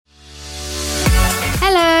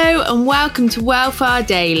Hello and welcome to Wellfar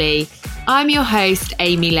Daily. I'm your host,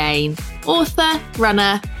 Amy Lane, author,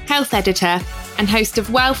 runner, health editor, and host of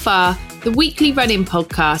Wellfar, the weekly running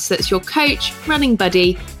podcast that's your coach, running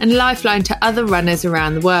buddy, and lifeline to other runners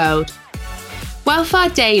around the world.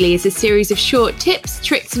 Wellfar Daily is a series of short tips,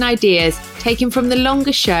 tricks, and ideas taken from the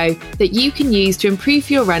longer show that you can use to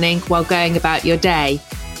improve your running while going about your day.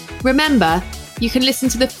 Remember, you can listen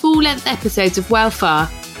to the full-length episodes of Wellfar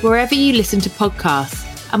wherever you listen to podcasts.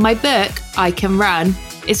 And my book, I Can Run,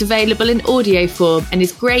 is available in audio form and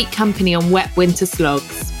is great company on wet winter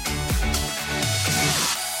slogs.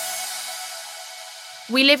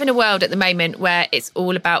 We live in a world at the moment where it's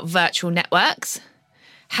all about virtual networks.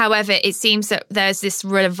 However, it seems that there's this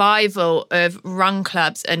revival of run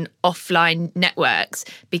clubs and offline networks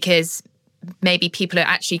because maybe people are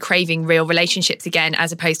actually craving real relationships again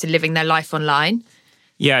as opposed to living their life online.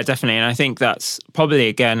 Yeah, definitely. And I think that's probably,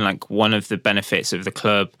 again, like one of the benefits of the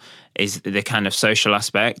club is the kind of social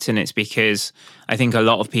aspect. And it's because I think a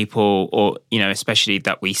lot of people, or, you know, especially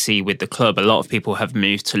that we see with the club, a lot of people have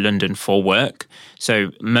moved to London for work.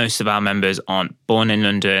 So most of our members aren't born in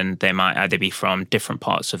London. They might either be from different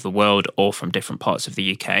parts of the world or from different parts of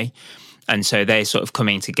the UK. And so they're sort of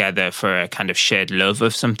coming together for a kind of shared love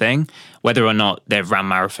of something, whether or not they've ran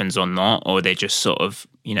marathons or not, or they just sort of,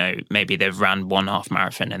 you know, maybe they've ran one half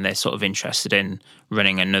marathon and they're sort of interested in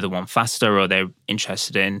running another one faster, or they're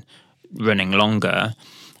interested in running longer.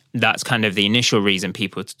 That's kind of the initial reason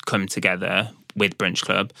people come together with Brunch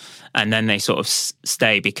Club, and then they sort of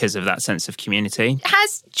stay because of that sense of community.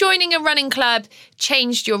 Has joining a running club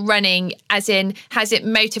changed your running, as in, has it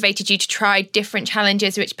motivated you to try different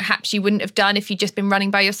challenges which perhaps you wouldn't have done if you'd just been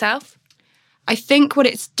running by yourself? I think what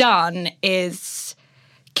it's done is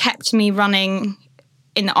kept me running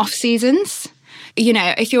in the off seasons. You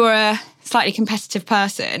know, if you're a slightly competitive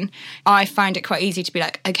person, I find it quite easy to be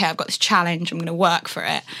like, okay, I've got this challenge, I'm going to work for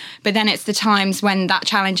it. But then it's the times when that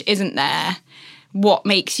challenge isn't there, what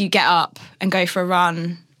makes you get up and go for a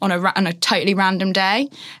run on a totally random day.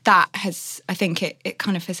 That has, I think it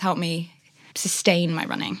kind of has helped me sustain my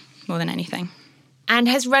running more than anything. And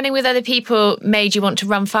has running with other people made you want to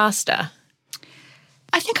run faster?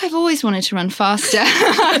 I think I've always wanted to run faster.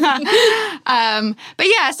 But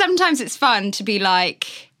yeah, sometimes it's fun to be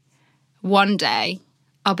like, one day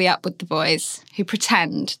I'll be up with the boys who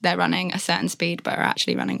pretend they're running a certain speed but are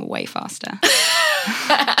actually running way faster.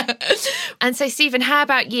 And so, Stephen, how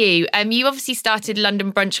about you? You obviously started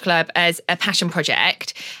London Brunch Club as a passion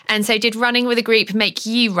project. And so did running with a group make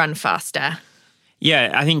you run faster?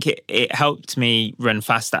 Yeah, I think it helped me run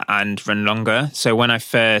faster and run longer. So when I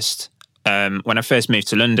first moved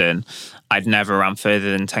to London, I'd never ran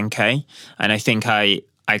further than 10K. And I think I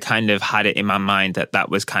kind of had it in my mind that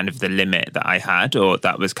was kind of the limit that I had, or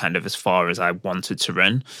that was kind of as far as I wanted to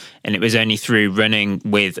run. And it was only through running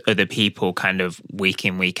with other people kind of week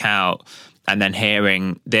in, week out, and then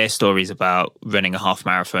hearing their stories about running a half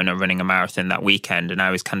marathon or running a marathon that weekend. And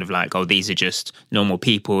I was kind of like, oh, these are just normal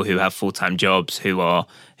people who have full-time jobs, who are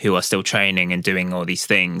still training and doing all these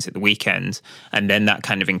things at the weekend. And then that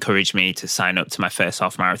kind of encouraged me to sign up to my first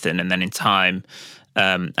half marathon. And then in time,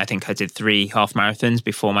 I think I did 3 half marathons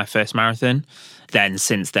before my first marathon. Then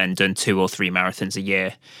since then done 2 or 3 marathons a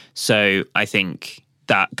year. So I think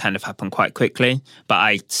that kind of happened quite quickly, but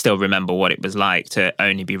I still remember what it was like to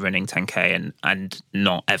only be running 10K and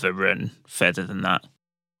not ever run further than that.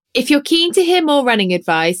 If you're keen to hear more running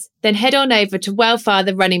advice, then head on over to Wellfar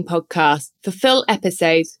the Running Podcast for full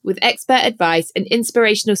episodes with expert advice and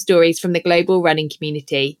inspirational stories from the global running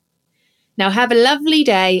community. Now have a lovely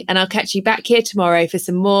day, and I'll catch you back here tomorrow for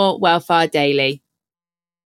some more Wellfar Daily.